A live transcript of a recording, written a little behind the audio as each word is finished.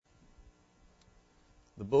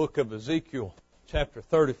the book of Ezekiel, chapter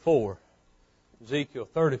 34. Ezekiel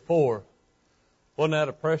 34. Wasn't that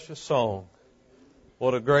a precious song?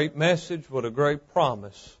 What a great message, what a great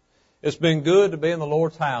promise. It's been good to be in the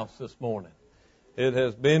Lord's house this morning. It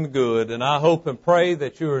has been good, and I hope and pray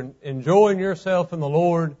that you're enjoying yourself in the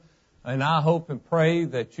Lord, and I hope and pray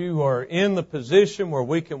that you are in the position where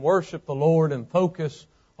we can worship the Lord and focus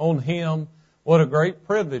on Him. What a great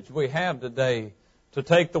privilege we have today to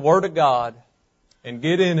take the Word of God and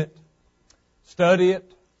get in it, study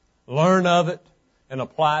it, learn of it, and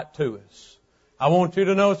apply it to us. I want you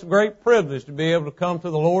to know it's a great privilege to be able to come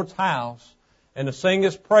to the Lord's house and to sing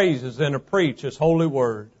His praises and to preach His holy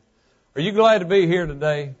Word. Are you glad to be here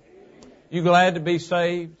today? You glad to be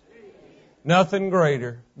saved? Nothing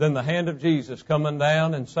greater than the hand of Jesus coming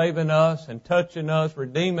down and saving us and touching us,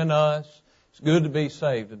 redeeming us. It's good to be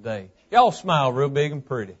saved today. Y'all smile real big and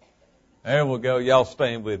pretty. There we go. Y'all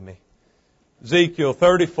stand with me. Ezekiel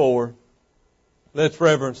 34. Let's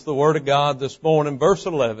reverence the Word of God this morning. Verse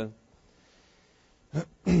 11.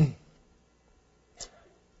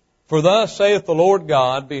 For thus saith the Lord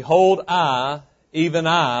God, Behold, I, even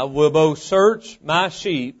I, will both search my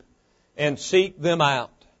sheep and seek them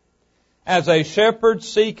out. As a shepherd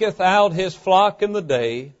seeketh out his flock in the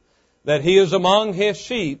day, that he is among his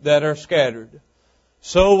sheep that are scattered.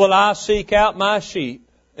 So will I seek out my sheep,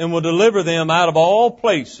 and will deliver them out of all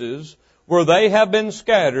places where they have been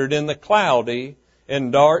scattered in the cloudy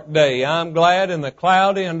and dark day. I'm glad in the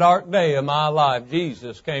cloudy and dark day of my life,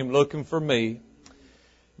 Jesus came looking for me.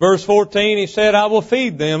 Verse 14, He said, I will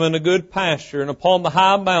feed them in a good pasture, and upon the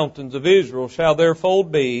high mountains of Israel shall their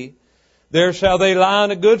fold be. There shall they lie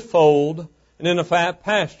in a good fold, and in a fat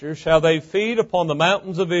pasture shall they feed upon the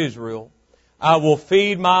mountains of Israel. I will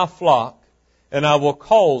feed my flock, and I will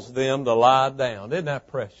cause them to lie down. Isn't that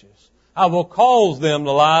precious? I will cause them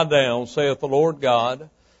to lie down, saith the Lord God.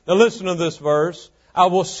 Now listen to this verse. I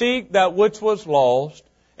will seek that which was lost,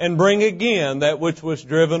 and bring again that which was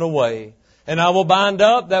driven away. And I will bind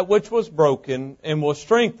up that which was broken, and will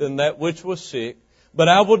strengthen that which was sick. But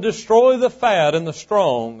I will destroy the fat and the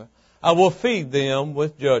strong. I will feed them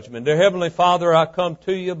with judgment. Dear Heavenly Father, I come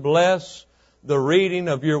to you. Bless the reading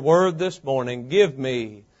of your word this morning. Give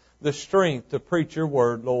me the strength to preach your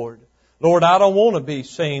word, Lord. Lord, I don't want to be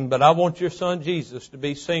seen, but I want your Son Jesus to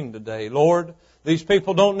be seen today. Lord, these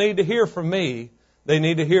people don't need to hear from me. They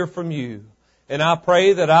need to hear from you. And I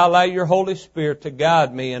pray that I allow your Holy Spirit to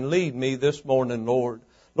guide me and lead me this morning, Lord.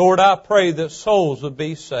 Lord, I pray that souls would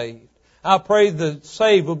be saved. I pray that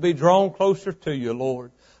saved will be drawn closer to you,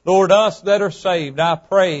 Lord. Lord, us that are saved, I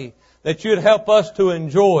pray that you'd help us to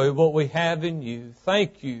enjoy what we have in you.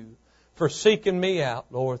 Thank you for seeking me out,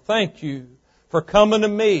 Lord. Thank you for coming to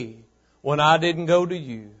me when I didn't go to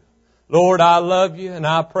you. Lord, I love you and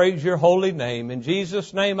I praise your holy name. In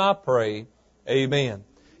Jesus' name I pray. Amen.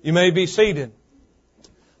 You may be seated.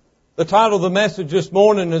 The title of the message this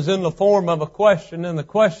morning is in the form of a question, and the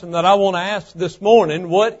question that I want to ask this morning,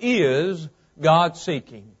 what is God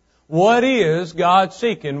seeking? What is God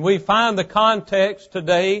seeking? We find the context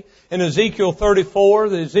today in Ezekiel 34.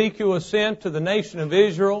 That Ezekiel was sent to the nation of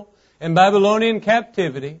Israel in Babylonian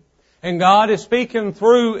captivity. And God is speaking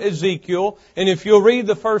through Ezekiel. And if you'll read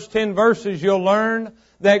the first 10 verses, you'll learn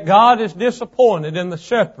that God is disappointed in the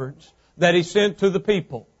shepherds that He sent to the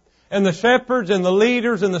people. And the shepherds and the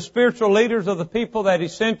leaders and the spiritual leaders of the people that He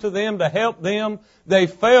sent to them to help them, they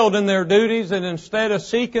failed in their duties, and instead of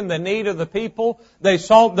seeking the need of the people, they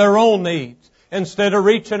sought their own needs. Instead of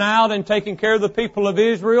reaching out and taking care of the people of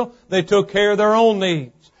Israel, they took care of their own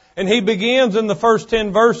needs. And He begins in the first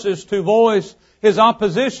 10 verses to voice His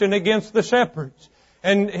opposition against the shepherds.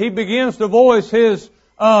 And He begins to voice His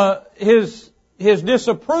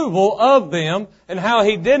disapproval of them and how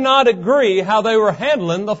He did not agree how they were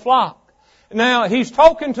handling the flock. Now, He's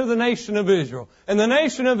talking to the nation of Israel. And the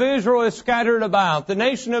nation of Israel is scattered about. The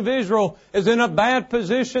nation of Israel is in a bad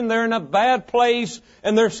position. They're in a bad place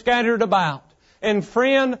and they're scattered about. And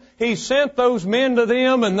friend, He sent those men to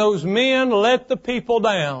them, and those men let the people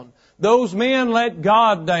down. Those men let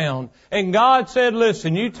God down. And God said,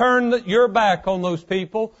 listen, you turn your back on those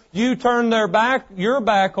people. You turn your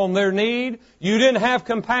back on their need. You didn't have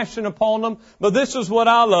compassion upon them. But this is what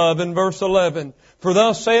I love in verse 11. For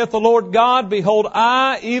thus saith the Lord God, Behold,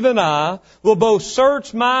 I, even I, will both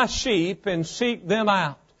search my sheep and seek them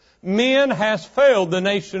out. Men has failed the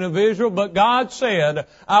nation of Israel, but God said,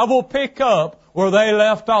 I will pick up where they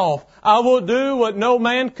left off. I will do what no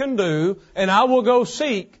man can do, and I will go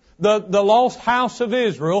seek the lost house of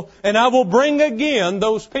Israel, and I will bring again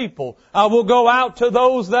those people. I will go out to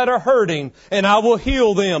those that are hurting, and I will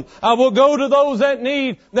heal them. I will go to those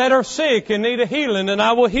that are sick and need a healing, and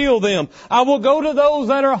I will heal them. I will go to those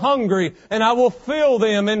that are hungry, and I will fill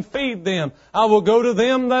them and feed them. I will go to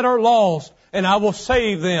them that are lost, and I will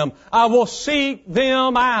save them. I will seek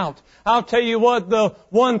them out. I'll tell you what, the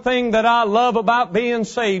one thing that I love about being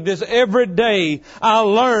saved is every day I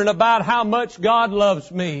learn about how much God loves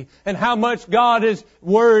me and how much God is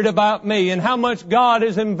worried about me and how much God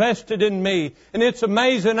is invested in me. And it's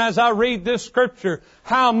amazing as I read this scripture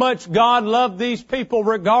how much God loved these people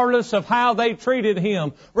regardless of how they treated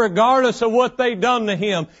Him, regardless of what they done to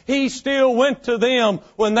Him. He still went to them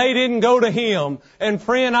when they didn't go to Him. And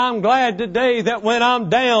friend, I'm glad today that when I'm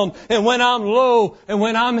down and when I'm low and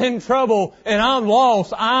when I'm in trouble and I'm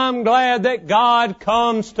lost, I'm glad that God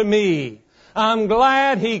comes to me. I'm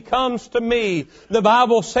glad He comes to me. The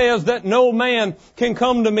Bible says that no man can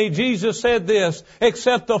come to me, Jesus said this,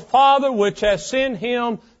 except the Father which has sent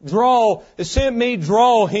me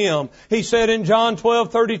draw him. He said in John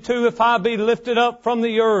 12:32, if I be lifted up from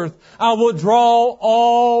the earth, I will draw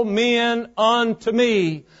all men unto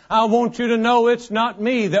me. I want you to know it's not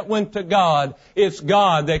me that went to God. It's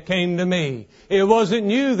God that came to me. It wasn't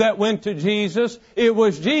you that went to Jesus. It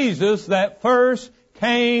was Jesus that first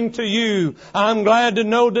came to you. I'm glad to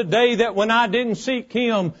know today that when I didn't seek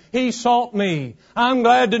Him, He sought me. I'm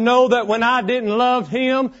glad to know that when I didn't love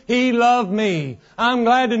Him, He loved me. I'm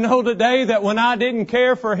glad to know today that when I didn't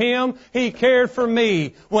care for Him, He cared for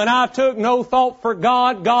me. When I took no thought for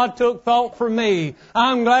God, God took thought for me.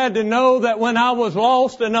 I'm glad to know that when I was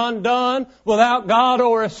lost and undone, without God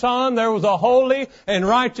or a Son, there was a holy and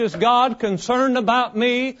righteous God concerned about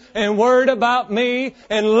me and worried about me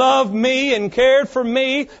and loved me and cared for me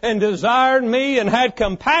and desired me and had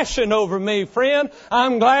compassion over me. Friend,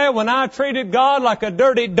 I'm glad when I treated God like a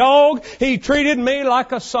dirty dog, He treated me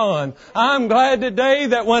like a son. I'm glad today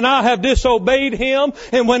that when I have disobeyed Him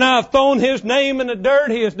and when I've thrown His name in the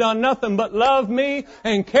dirt, He has done nothing but love me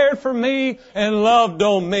and cared for me and loved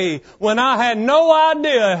on me. When I had no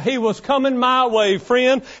idea He was coming my way,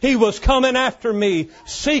 friend, He was coming after me,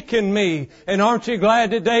 seeking me. And aren't you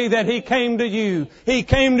glad today that He came to you? He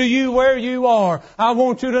came to you where you are. I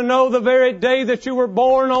want you to know the very day that you were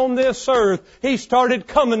born on this earth, He started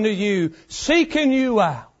coming to you, seeking you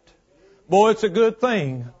out. Boy, it's a good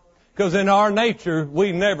thing, because in our nature,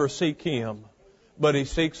 we never seek Him, but He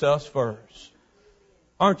seeks us first.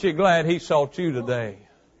 Aren't you glad He sought you today?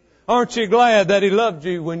 Aren't you glad that He loved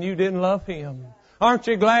you when you didn't love Him? Aren't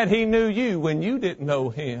you glad He knew you when you didn't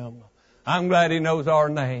know Him? I'm glad He knows our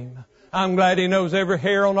name. I'm glad He knows every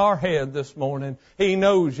hair on our head this morning. He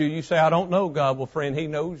knows you. You say, I don't know God. Well, friend, He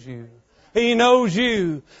knows you. He knows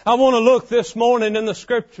you. I want to look this morning in the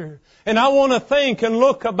Scripture, and I want to think and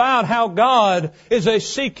look about how God is a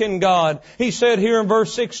seeking God. He said here in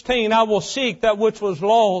verse 16, I will seek that which was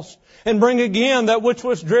lost and bring again that which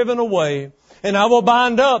was driven away. And I will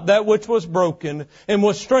bind up that which was broken and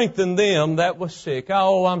will strengthen them that was sick.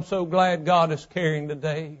 Oh, I'm so glad God is caring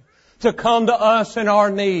today to come to us in our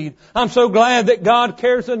need. I'm so glad that God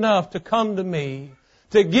cares enough to come to me,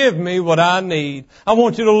 to give me what I need. I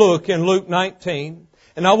want you to look in Luke 19,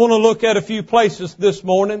 and I want to look at a few places this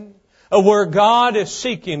morning of where God is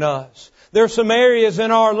seeking us. There are some areas in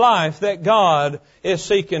our life that God is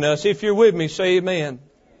seeking us. If you're with me, say amen.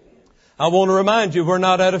 I want to remind you, we're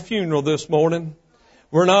not at a funeral this morning.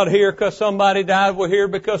 We're not here because somebody died. We're here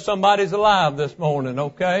because somebody's alive this morning,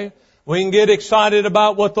 okay? We can get excited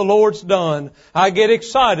about what the Lord's done. I get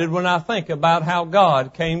excited when I think about how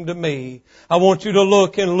God came to me. I want you to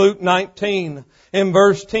look in Luke 19 in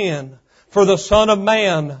verse 10. For the Son of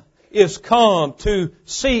Man is come to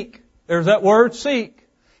seek. There's that word, seek.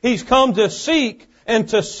 He's come to seek and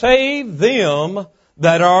to save them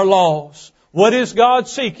that are lost. What is God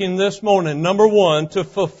seeking this morning? Number one, to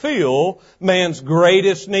fulfill man's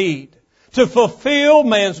greatest need. To fulfill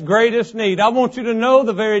man's greatest need. I want you to know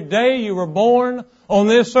the very day you were born on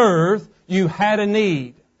this earth, you had a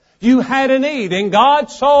need. You had a need. And God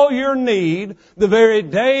saw your need the very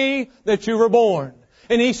day that you were born.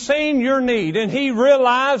 And He seen your need. And He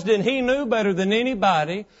realized and He knew better than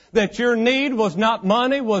anybody that your need was not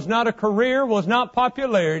money, was not a career, was not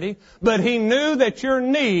popularity. But He knew that your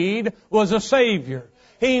need was a Savior.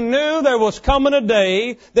 He knew there was coming a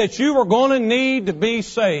day that you were going to need to be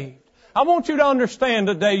saved. I want you to understand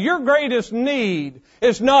today, your greatest need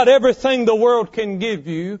is not everything the world can give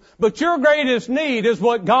you, but your greatest need is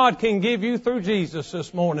what God can give you through Jesus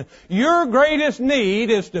this morning. Your greatest need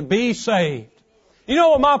is to be saved. You know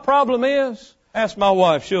what my problem is? Ask my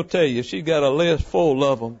wife, she'll tell you. She's got a list full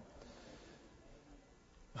of them.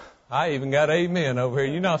 I even got amen over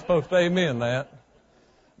here. You're not supposed to amen that.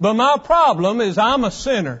 But my problem is I'm a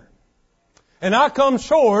sinner. And I come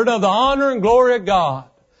short of the honor and glory of God.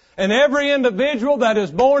 And every individual that is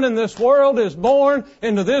born in this world is born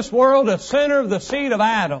into this world a sinner of the seed of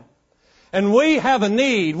Adam. And we have a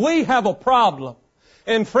need. We have a problem.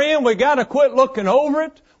 And friend, we got to quit looking over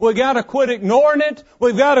it. We've got to quit ignoring it.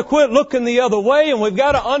 We've got to quit looking the other way. And we've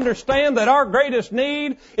got to understand that our greatest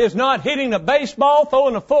need is not hitting a baseball,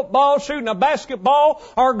 throwing a football, shooting a basketball.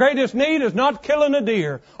 Our greatest need is not killing a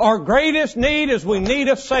deer. Our greatest need is we need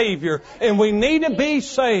a Savior. And we need to be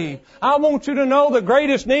saved. I want you to know the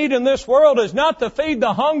greatest need in this world is not to feed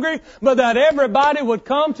the hungry, but that everybody would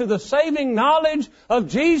come to the saving knowledge of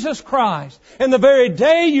Jesus Christ. And the very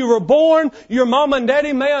day you were born, your mom and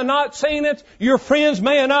daddy may have not seen it. Your friends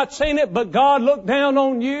may have not seen it, but God looked down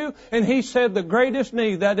on you and He said the greatest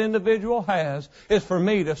need that individual has is for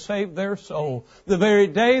me to save their soul. The very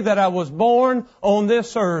day that I was born on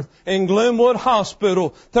this earth in Glenwood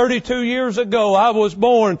Hospital, 32 years ago, I was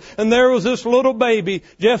born and there was this little baby.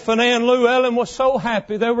 Jeff and Ann Lou Ellen was so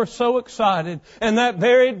happy. They were so excited. And that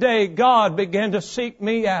very day, God began to seek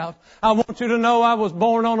me out. I want you to know I was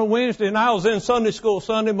born on a Wednesday and I was in Sunday school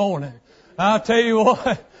Sunday morning. I'll tell you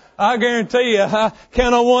what. I guarantee you, I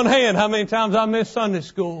count on one hand how many times I missed Sunday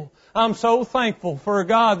school. I'm so thankful for a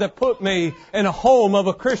God that put me in a home of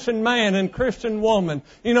a Christian man and Christian woman.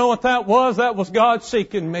 You know what that was? That was God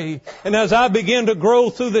seeking me. And as I began to grow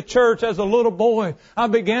through the church as a little boy, I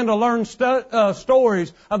began to learn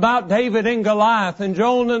stories about David and Goliath and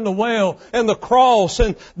Jonah and the well and the cross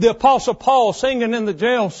and the Apostle Paul singing in the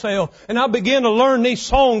jail cell. And I began to learn these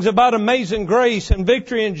songs about amazing grace and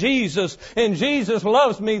victory in Jesus. And Jesus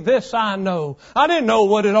loves me, this I know. I didn't know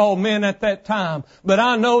what it all meant at that time, but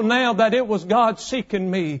I know now that it was God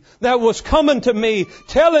seeking me, that was coming to me,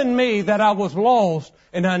 telling me that I was lost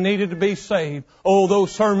and I needed to be saved. Oh,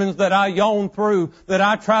 those sermons that I yawned through, that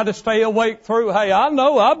I tried to stay awake through. Hey, I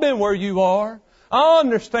know I've been where you are. I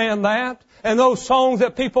understand that. And those songs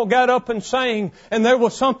that people got up and sang, and there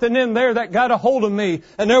was something in there that got a hold of me.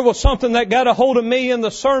 And there was something that got a hold of me in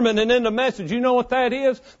the sermon and in the message. You know what that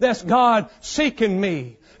is? That's God seeking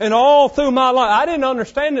me. And all through my life, I didn't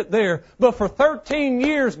understand it there, but for 13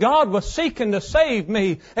 years, God was seeking to save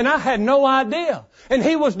me, and I had no idea. And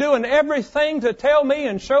He was doing everything to tell me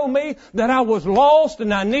and show me that I was lost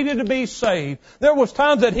and I needed to be saved. There was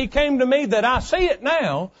times that He came to me that I see it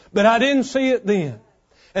now, but I didn't see it then.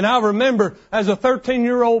 And I remember as a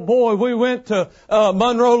 13-year-old boy, we went to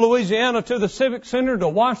Monroe, Louisiana to the Civic Center to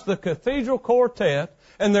watch the Cathedral Quartet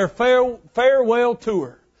and their farewell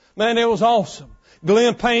tour. Man, it was awesome.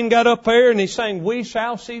 Glenn Payne got up there and he sang, "We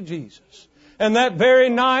Shall See Jesus." And that very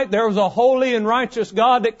night there was a holy and righteous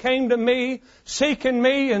God that came to me, seeking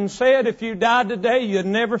me and said, if you died today, you'd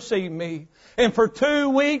never see me. And for 2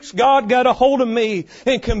 weeks, God got a hold of me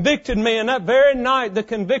and convicted me. And that very night, the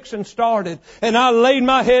conviction started. And I laid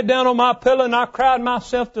my head down on my pillow and I cried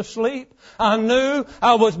myself to sleep. I knew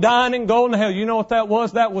I was dying and going to hell. You know what that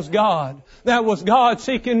was? That was God. That was God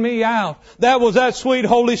seeking me out. That was that sweet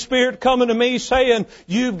Holy Spirit coming to me saying,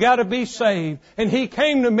 you've got to be saved. And He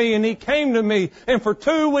came to me and He came to me. And for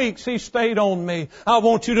 2 weeks, He stayed on me. I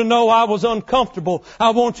want you to know I was uncomfortable.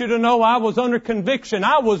 I want you to know I was under conviction.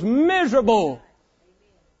 I was miserable.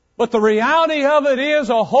 But the reality of it is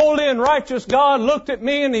a holy and righteous God looked at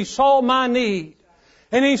me and He saw my need.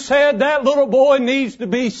 And He said, that little boy needs to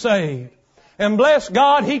be saved. And bless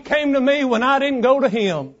God, He came to me when I didn't go to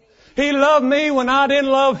Him. He loved me when I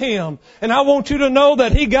didn't love Him. And I want you to know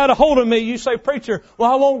that He got a hold of me. You say, preacher,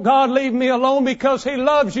 why won't God leave me alone? Because He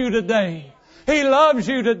loves you today. He loves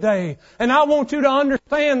you today. And I want you to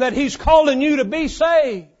understand that He's calling you to be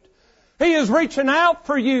saved. He is reaching out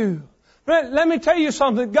for you. But let me tell you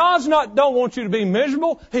something. God's don't want you to be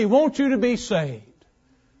miserable. He wants you to be saved.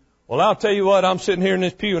 Well, I'll tell you what. I'm sitting here in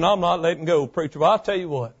this pew and I'm not letting go, preacher. But I'll tell you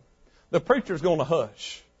what. The preacher's going to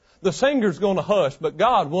hush. The singer's going to hush, but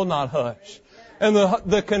God will not hush. And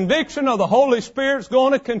the conviction of the Holy Spirit's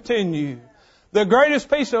going to continue. The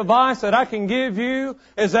greatest piece of advice that I can give you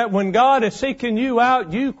is that when God is seeking you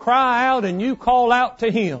out, you cry out and you call out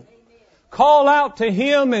to Him. Call out to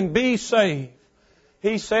Him and be saved.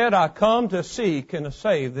 He said, I come to seek and to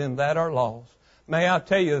save them that are lost. May I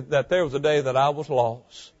tell you that there was a day that I was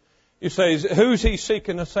lost. You say, who's He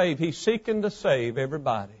seeking to save? He's seeking to save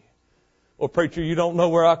everybody. Well, preacher, you don't know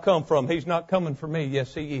where I come from. He's not coming for me.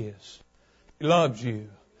 Yes, He is. He loves you.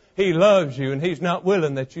 He loves you, and He's not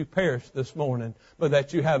willing that you perish this morning, but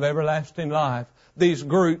that you have everlasting life. These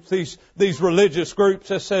groups, these religious groups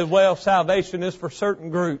that say, well, salvation is for certain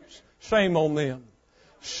groups. Shame on them.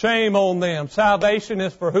 Shame on them. Salvation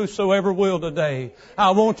is for whosoever will today.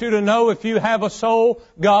 I want you to know if you have a soul,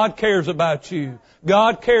 God cares about you.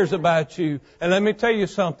 God cares about you. And let me tell you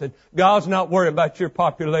something. God's not worried about your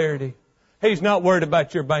popularity. He's not worried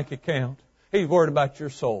about your bank account. He's worried about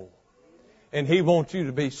your soul. And He wants you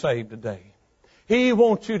to be saved today. He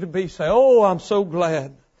wants you to be saved. Oh, I'm so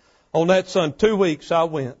glad. On that Sunday, 2 weeks I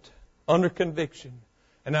went under conviction.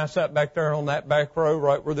 And I sat back there on that back row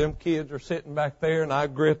right where them kids are sitting back there, and I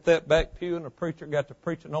gripped that back pew, and the preacher got to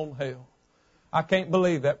preaching on hell. I can't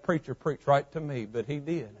believe that preacher preached right to me, but he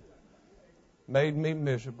did. Made me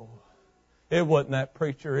miserable. It wasn't that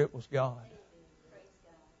preacher, it was God.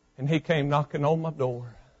 And He came knocking on my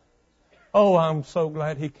door. Oh, I'm so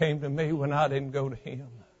glad He came to me when I didn't go to Him.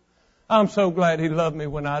 I'm so glad He loved me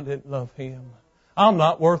when I didn't love Him. I'm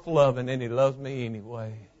not worth loving, and He loves me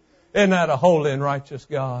anyway. Isn't that a holy and righteous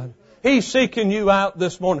God? He's seeking you out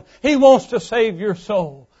this morning. He wants to save your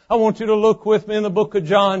soul. I want you to look with me in the book of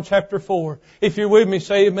John chapter 4. If you're with me,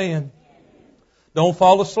 say amen. Don't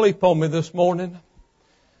fall asleep on me this morning.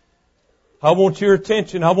 I want your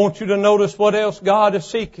attention. I want you to notice what else God is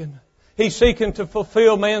seeking. He's seeking to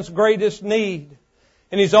fulfill man's greatest need.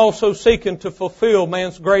 And He's also seeking to fulfill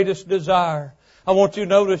man's greatest desire. I want you to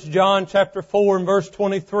notice John chapter 4 and verse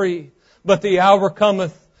 23. But the hour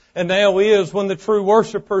cometh, and now is, when the true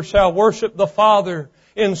worshipper shall worship the Father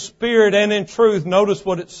in spirit and in truth. Notice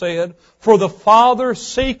what it said. For the Father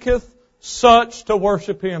seeketh such to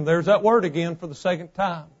worship Him. There's that word again for the second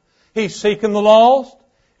time. He's seeking the lost,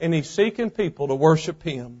 and He's seeking people to worship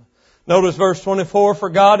Him. Notice verse 24. For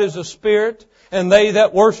God is a spirit, and they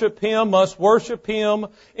that worship Him must worship Him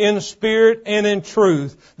in spirit and in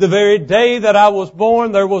truth. The very day that I was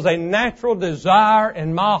born, there was a natural desire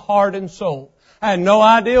in my heart and soul. I had no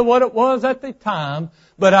idea what it was at the time,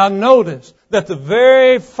 but I noticed that the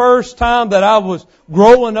very first time that I was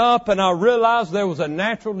growing up and I realized there was a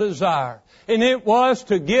natural desire, and it was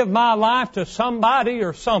to give my life to somebody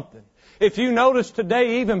or something. If you notice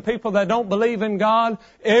today, even people that don't believe in God,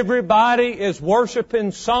 everybody is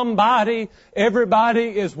worshiping somebody.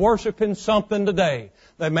 Everybody is worshiping something today.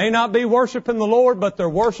 They may not be worshiping the Lord, but they're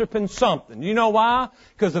worshiping something. You know why?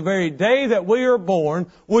 Because the very day that we are born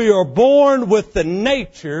with the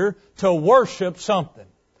nature to worship something.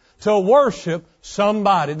 To worship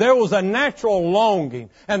somebody. There was a natural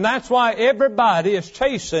longing. And that's why everybody is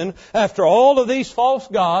chasing after all of these false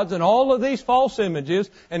gods and all of these false images.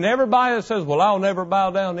 And everybody that says, well, I'll never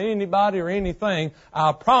bow down to anybody or anything.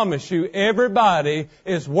 I promise you, everybody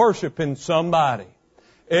is worshiping somebody.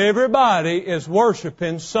 Everybody is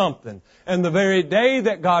worshiping something. And the very day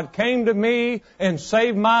that God came to me and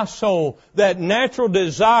saved my soul, that natural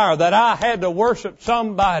desire that I had to worship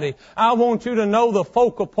somebody, I want you to know the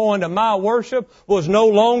focal point of my worship was no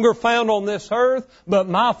longer found on this earth, but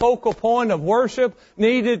my focal point of worship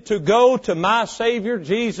needed to go to my Savior,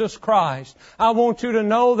 Jesus Christ. I want you to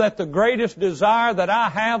know that the greatest desire that I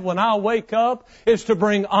have when I wake up is to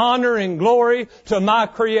bring honor and glory to my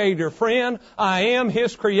Creator. Friend, I am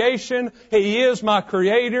His creation. He is my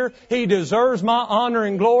Creator. He deserves my honor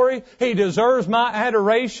and glory. He deserves my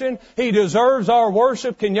adoration. He deserves our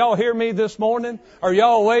worship. Can y'all hear me this morning? Are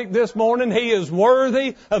y'all awake this morning? He is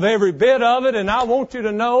worthy of every bit of it. And I want you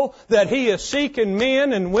to know that He is seeking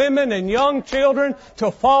men and women and young children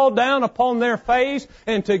to fall down upon their face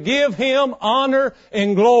and to give Him honor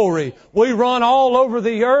and glory. We run all over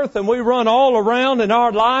the earth and we run all around in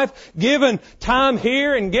our life, giving time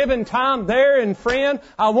here and giving time there. And friend,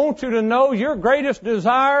 I want you to know your greatest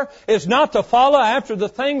desire is not to follow after the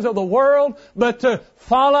things of the world, but to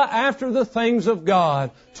follow after the things of God,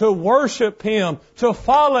 to worship Him, to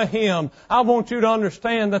follow Him. I want you to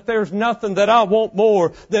understand that there's nothing that I want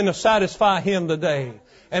more than to satisfy Him today.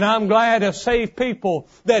 And I'm glad as saved people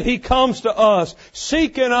that He comes to us,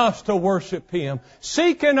 seeking us to worship Him,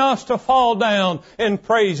 seeking us to fall down and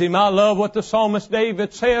praise Him. I love what the psalmist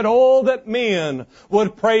David said, oh, that men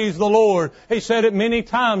would praise the Lord. He said it many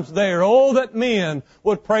times there, oh, that men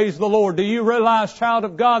would praise the Lord. Do you realize, child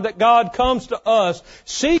of God, that God comes to us,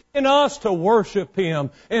 seeking us to worship Him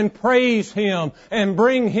and praise Him and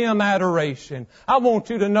bring Him adoration? I want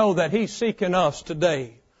you to know that He's seeking us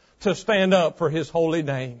today to stand up for His holy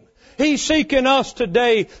name. He's seeking us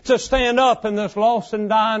today to stand up in this lost and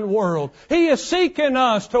dying world. He is seeking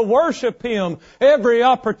us to worship Him every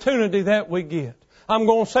opportunity that we get. I'm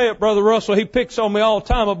going to say it, Brother Russell. He picks on me all the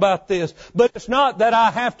time about this. But it's not that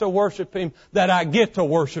I have to worship Him, that I get to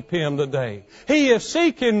worship Him today. He is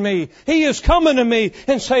seeking me. He is coming to me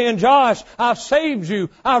and saying, Josh, I've saved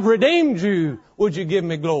you. I've redeemed you. Would you give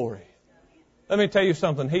me glory? Let me tell you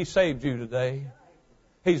something. He saved you today.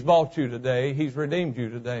 He's bought you today. He's redeemed you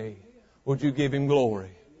today. Would you give Him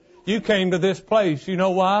glory? You came to this place, you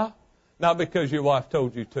know why? Not because your wife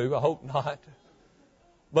told you to, I hope not.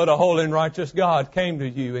 But a holy and righteous God came to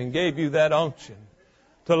you and gave you that unction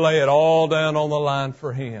to lay it all down on the line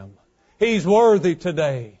for Him. He's worthy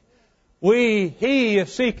today. He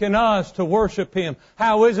is seeking us to worship Him.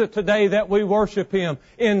 How is it today that we worship Him?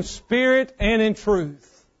 In spirit and in truth.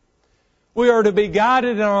 We are to be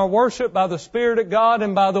guided in our worship by the Spirit of God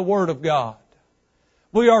and by the Word of God.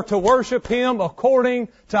 We are to worship Him according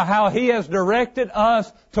to how He has directed us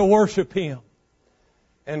to worship Him.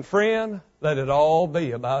 And friend, let it all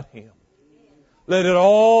be about Him. Let it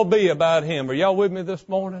all be about Him. Are y'all with me this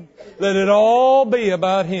morning? Let it all be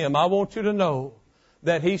about Him. I want you to know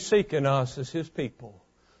that He's seeking us as His people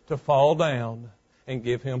to fall down and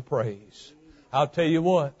give Him praise. I'll tell you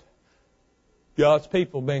what, God's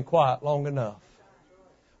people have been quiet long enough.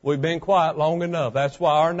 We've been quiet long enough. That's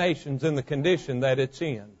why our nation's in the condition that it's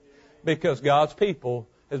in. Because God's people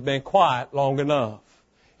has been quiet long enough.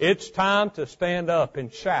 It's time to stand up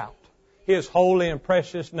and shout His holy and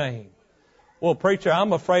precious name. Well, preacher,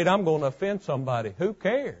 I'm afraid I'm going to offend somebody. Who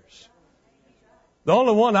cares? The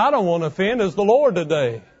only one I don't want to offend is the Lord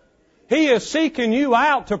today. He is seeking you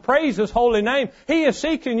out to praise His holy name. He is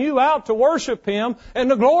seeking you out to worship Him and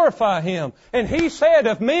to glorify Him. And He said,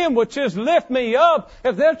 if men would just lift me up,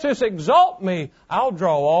 if they'll just exalt me, I'll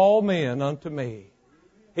draw all men unto me.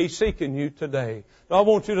 He's seeking you today. Now, I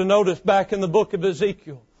want you to notice back in the book of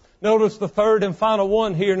Ezekiel. Notice the third and final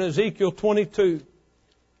one here in Ezekiel 22.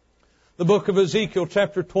 The book of Ezekiel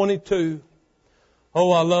chapter 22.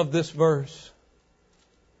 Oh, I love this verse.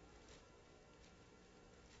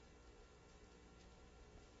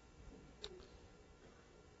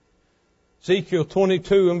 Ezekiel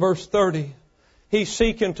 22 and verse 30. He's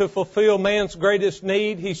seeking to fulfill man's greatest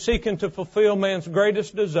need. He's seeking to fulfill man's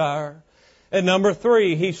greatest desire. And number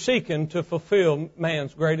 3, He's seeking to fulfill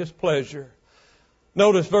man's greatest pleasure.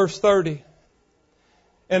 Notice verse 30.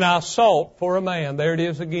 And I sought for a man. There it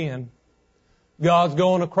is again. God's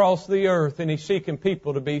going across the earth and He's seeking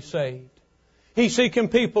people to be saved. He's seeking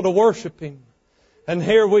people to worship Him. And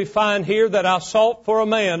here we find here that I sought for a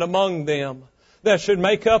man among them that should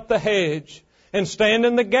make up the hedge and stand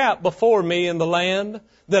in the gap before me in the land,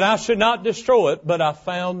 that I should not destroy it, but I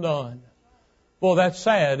found none. Well, that's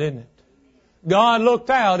sad, isn't it? God looked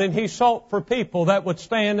out and He sought for people that would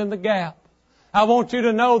stand in the gap. I want you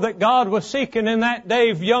to know that God was seeking in that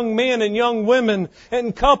day young men and young women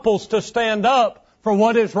and couples to stand up for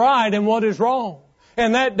what is right and what is wrong.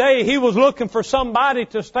 And that day He was looking for somebody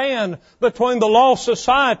to stand between the lost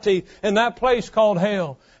society and that place called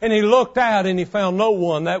hell. And He looked out and He found no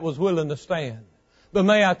one that was willing to stand. But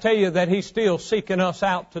may I tell you that He's still seeking us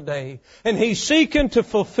out today. And He's seeking to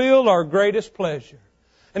fulfill our greatest pleasure.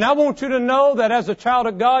 And I want you to know that as a child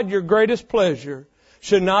of God, your greatest pleasure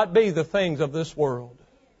should not be the things of this world.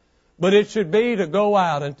 But it should be to go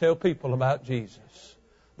out and tell people about Jesus.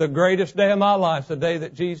 The greatest day of my life, the day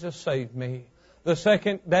that Jesus saved me. The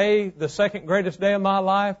second greatest day of my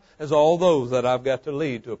life is all those that I've got to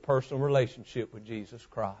lead to a personal relationship with Jesus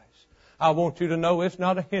Christ. I want you to know it's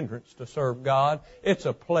not a hindrance to serve God. It's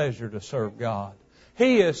a pleasure to serve God.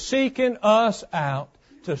 He is seeking us out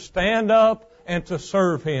to stand up and to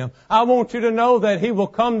serve Him. I want you to know that He will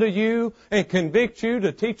come to you and convict you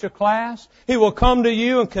to teach a class. He will come to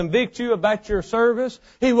you and convict you about your service.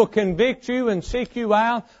 He will convict you and seek you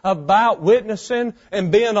out about witnessing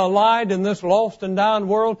and being a light in this lost and dying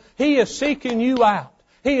world. He is seeking you out.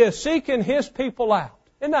 He is seeking His people out.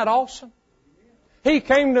 Isn't that awesome? He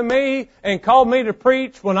came to me and called me to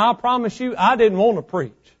preach when I promise you I didn't want to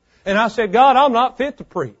preach. And I said, God, I'm not fit to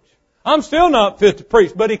preach. I'm still not fit to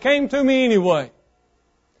preach, but He came to me anyway.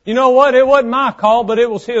 You know what? It wasn't my call, but it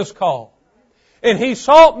was His call. And He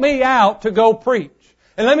sought me out to go preach.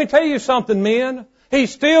 And let me tell you something, men.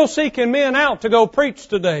 He's still seeking men out to go preach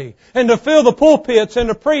today and to fill the pulpits and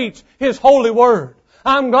to preach His holy word.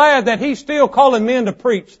 I'm glad that He's still calling men to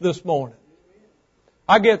preach this morning.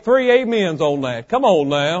 I get 3 amens on that. Come on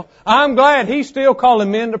now. I'm glad He's still calling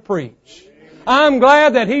men to preach. I'm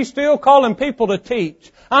glad that He's still calling people to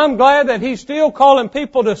teach. I'm glad that He's still calling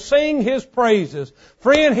people to sing His praises.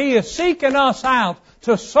 Friend, He is seeking us out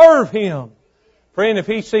to serve Him. Friend, if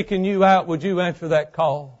He's seeking you out, would you answer that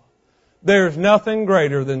call? There's nothing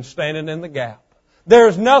greater than standing in the gap.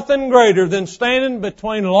 There's nothing greater than standing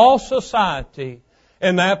between lost society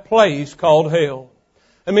and that place called hell.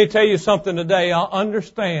 Let me tell you something today. I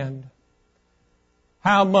understand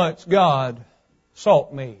how much God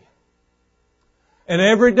sought me. And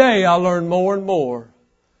every day I learn more and more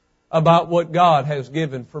about what God has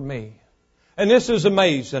given for me. And this is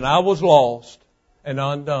amazing. I was lost and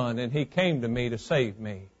undone, and He came to me to save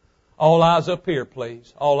me. All eyes up here,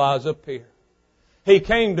 please. All eyes up here. He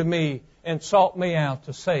came to me and sought me out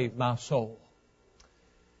to save my soul.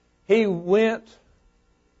 He went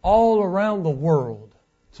all around the world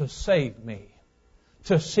to save me,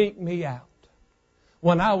 to seek me out.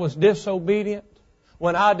 When I was disobedient,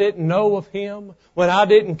 when I didn't know of Him, when I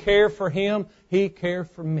didn't care for Him, He cared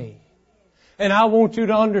for me. And I want you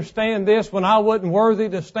to understand this, when I wasn't worthy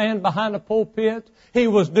to stand behind a pulpit, He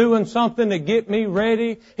was doing something to get me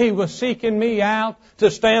ready. He was seeking me out to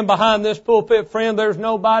stand behind this pulpit. Friend, there's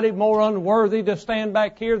nobody more unworthy to stand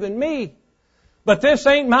back here than me. But this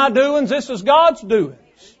ain't my doings, this is God's doings.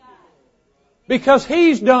 Because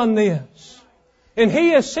He's done this. And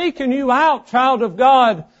He is seeking you out, child of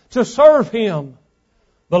God, to serve Him.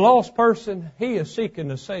 The lost person, He is seeking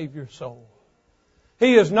to save your soul.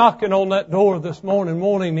 He is knocking on that door this morning,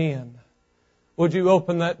 wanting in. Would you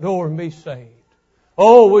open that door and be saved?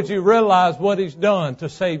 Oh, would you realize what He's done to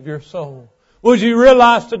save your soul? Would you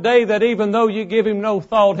realize today that even though you give Him no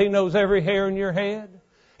thought, He knows every hair in your head?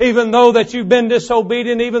 Even though that you've been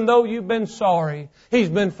disobedient, even though you've been sorry, He's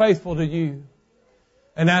been faithful to you.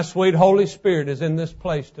 And that sweet Holy Spirit is in this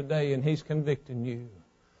place today, and He's convicting you.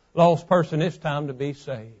 Lost person, it's time to be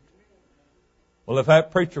saved. Well, if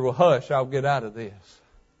that preacher will hush, I'll get out of this.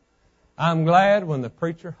 I'm glad when the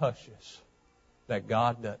preacher hushes that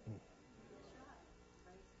God doesn't.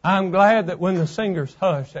 I'm glad that when the singers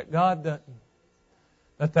hush that God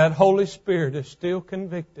doesn't. That Holy Spirit is still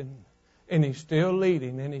convicting, and He's still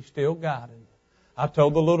leading, and He's still guiding. I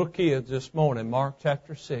told the little kids this morning, Mark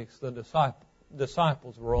chapter 6, the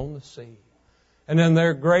disciples were on the sea. And in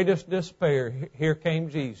their greatest despair, here came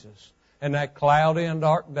Jesus. In that cloudy and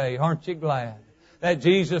dark day, aren't you glad that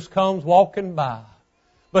Jesus comes walking by?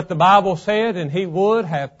 But the Bible said, and He would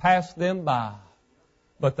have passed them by,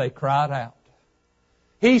 but they cried out.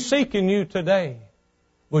 He's seeking you today.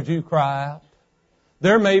 Would you cry out?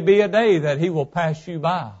 There may be a day that He will pass you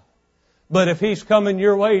by. But if He's coming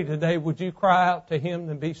your way today, would you cry out to Him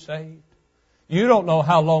and be saved? You don't know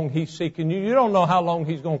how long He's seeking you. You don't know how long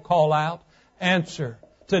He's going to call out. Answer.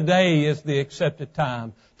 Today is the accepted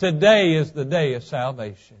time. Today is the day of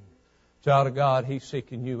salvation. Child of God, He's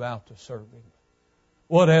seeking you out to serve Him.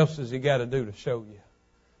 What else has He got to do to show you?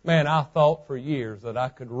 Man, I thought for years that I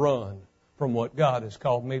could run from what God has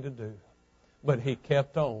called me to do. But He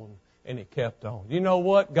kept on and He kept on. You know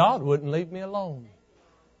what? God wouldn't leave me alone.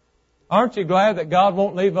 Aren't you glad that God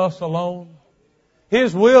won't leave us alone?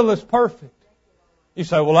 His will is perfect. You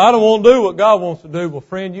say, well, I don't want to do what God wants to do. Well,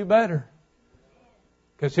 friend, you better.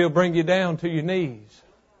 Because He'll bring you down to your knees.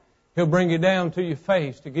 He'll bring you down to your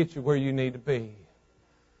face to get you where you need to be.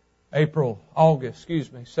 August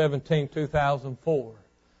 17, 2004.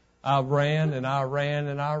 I ran and I ran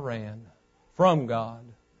and I ran from God.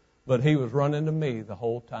 But He was running to me the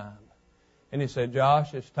whole time. And He said,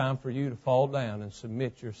 Josh, it's time for you to fall down and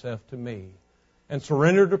submit yourself to me. And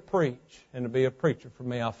surrender to preach and to be a preacher for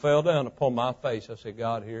me. I fell down upon my face. I said,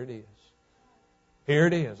 God, here it is. Here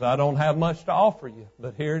it is. I don't have much to offer you,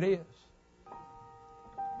 but here it is.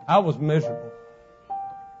 I was miserable.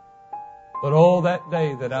 But oh, that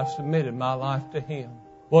day that I submitted my life to Him,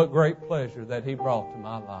 what great pleasure that He brought to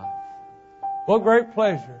my life. What great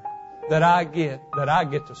pleasure that I get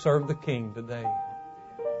to serve the King today.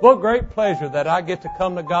 What great pleasure that I get to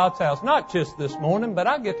come to God's house, not just this morning, but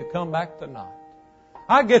I get to come back tonight.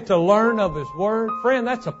 I get to learn of His Word. Friend,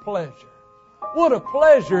 that's a pleasure. What a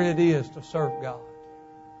pleasure it is to serve God.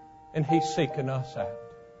 And He's seeking us out.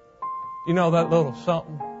 You know that little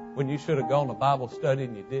something when you should have gone to Bible study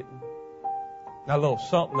and you didn't? That little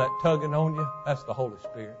something that tugging on you, that's the Holy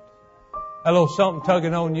Spirit. That little something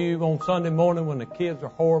tugging on you on Sunday morning when the kids are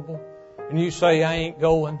horrible and you say, I ain't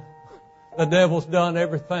going. The devil's done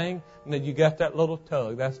everything. And then you got that little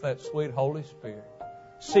tug. That's that sweet Holy Spirit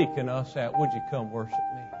seeking us out. Would you come worship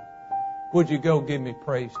me? Would you go give me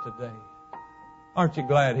praise today? Aren't you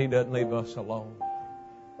glad He doesn't leave us alone?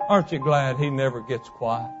 Aren't you glad He never gets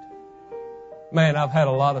quiet? Man, I've had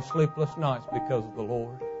a lot of sleepless nights because of the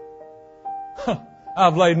Lord.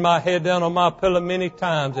 I've laid my head down on my pillow many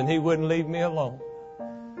times and He wouldn't leave me alone.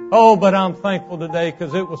 Oh, but I'm thankful today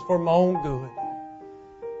because it was for my own good.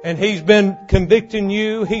 And He's been convicting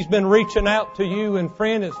you. He's been reaching out to you. And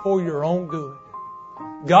friend, it's for your own good.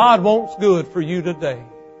 God wants good for you today.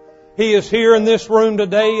 He is here in this room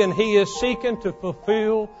today and He is seeking to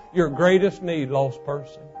fulfill your greatest need, lost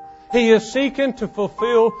person. He is seeking to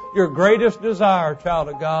fulfill your greatest desire, child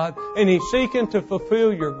of God. And He's seeking to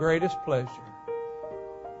fulfill your greatest pleasure.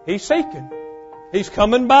 He's seeking. He's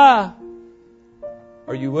coming by.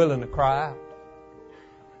 Are you willing to cry out?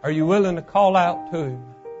 Are you willing to call out to Him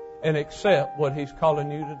and accept what He's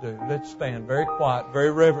calling you to do? Let's stand very quiet, very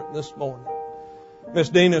reverent this morning. Miss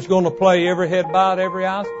Dina's going to play, every head bowed, every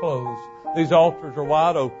eye closed. These altars are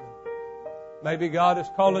wide open. Maybe God is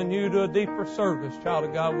calling you to a deeper service. Child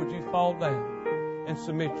of God, would you fall down and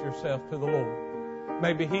submit yourself to the Lord?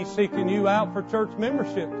 Maybe He's seeking you out for church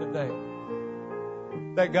membership today.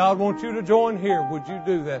 That God wants you to join here. Would you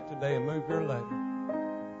do that today and move your letter?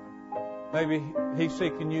 Maybe He's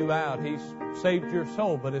seeking you out. He's saved your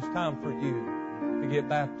soul, but it's time for you to get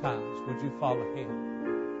baptized. Would you follow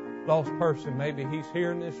Him? Lost person, maybe He's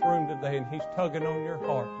here in this room today and He's tugging on your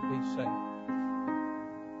heart to be saved.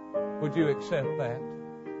 Would you accept that?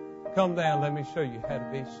 Come down, let me show you how to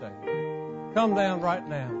be saved. Come down right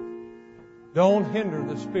now. Don't hinder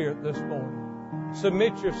the Spirit this morning.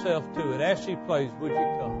 Submit yourself to it. As she plays, would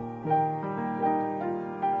you come?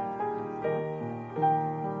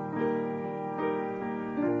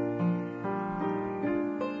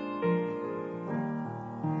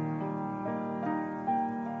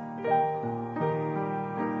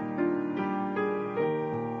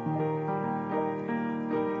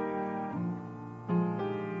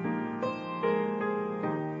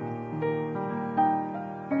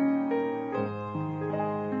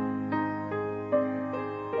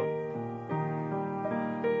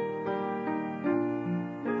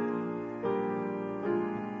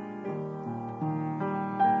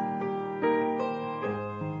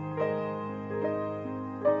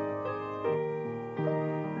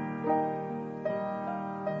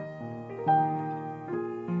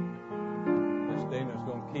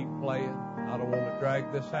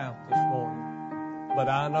 This out this morning, but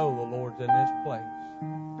I know the Lord's in this place,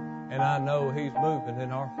 and I know He's moving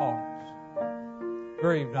in our hearts.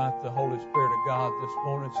 Grieve not the Holy Spirit of God this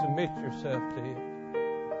morning. Submit yourself to Him.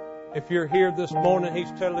 If you're here this morning,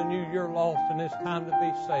 He's telling you you're lost and it's time to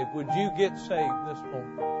be saved. Would you get saved this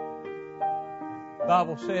morning? The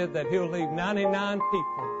Bible said that He'll leave 99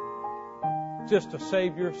 people just to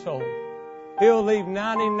save your soul. He'll leave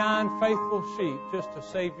 99 faithful sheep just to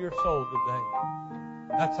save your soul today.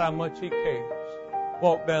 That's how much He cares.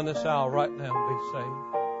 Walk down this aisle right now and be saved.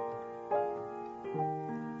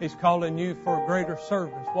 He's calling you for a greater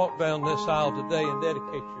service. Walk down this aisle today and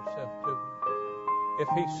dedicate yourself to Him. If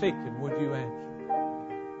He's seeking, would you answer?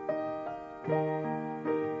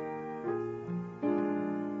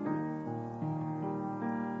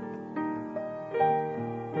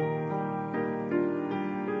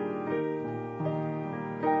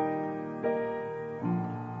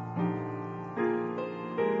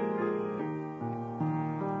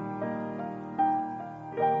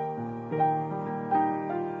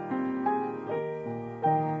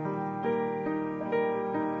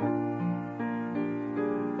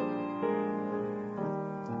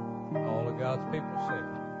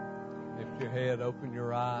 Open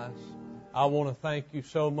your eyes. I want to thank you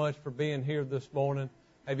so much for being here this morning.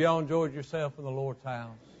 Have y'all enjoyed yourself in the Lord's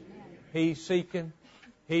house? He's seeking.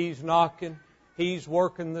 He's knocking. He's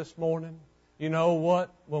working this morning. You know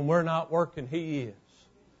what? When we're not working, He is.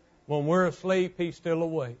 When we're asleep, He's still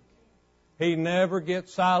awake. He never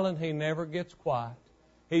gets silent. He never gets quiet.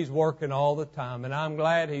 He's working all the time. And I'm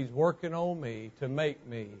glad He's working on me to make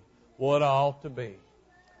me what I ought to be.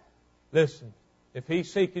 Listen. If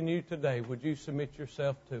He's seeking you today, would you submit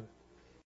yourself to it?